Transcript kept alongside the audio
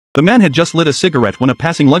The man had just lit a cigarette when a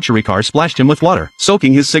passing luxury car splashed him with water,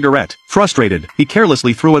 soaking his cigarette. Frustrated, he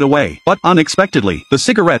carelessly threw it away. But, unexpectedly, the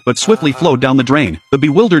cigarette butt swiftly flowed down the drain. The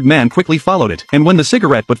bewildered man quickly followed it, and when the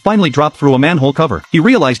cigarette butt finally dropped through a manhole cover, he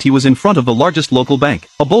realized he was in front of the largest local bank.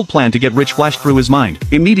 A bold plan to get rich flashed through his mind.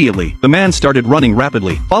 Immediately, the man started running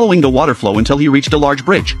rapidly, following the water flow until he reached a large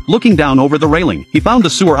bridge. Looking down over the railing, he found the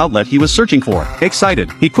sewer outlet he was searching for.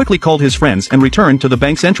 Excited, he quickly called his friends and returned to the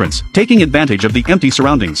bank's entrance. Taking advantage of the empty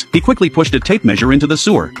surroundings, he quickly pushed a tape measure into the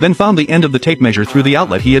sewer, then found the end of the tape measure through the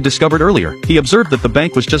outlet he had discovered earlier. He observed that the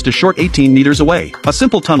bank was just a short 18 meters away. A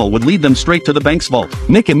simple tunnel would lead them straight to the bank's vault.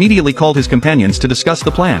 Nick immediately called his companions to discuss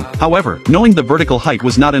the plan. However, knowing the vertical height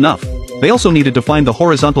was not enough. They also needed to find the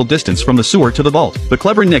horizontal distance from the sewer to the vault. The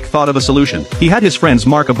clever Nick thought of a solution. He had his friends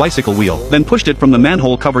mark a bicycle wheel, then pushed it from the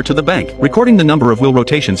manhole cover to the bank, recording the number of wheel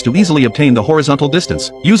rotations to easily obtain the horizontal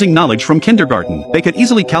distance. Using knowledge from kindergarten, they could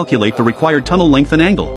easily calculate the required tunnel length and angle.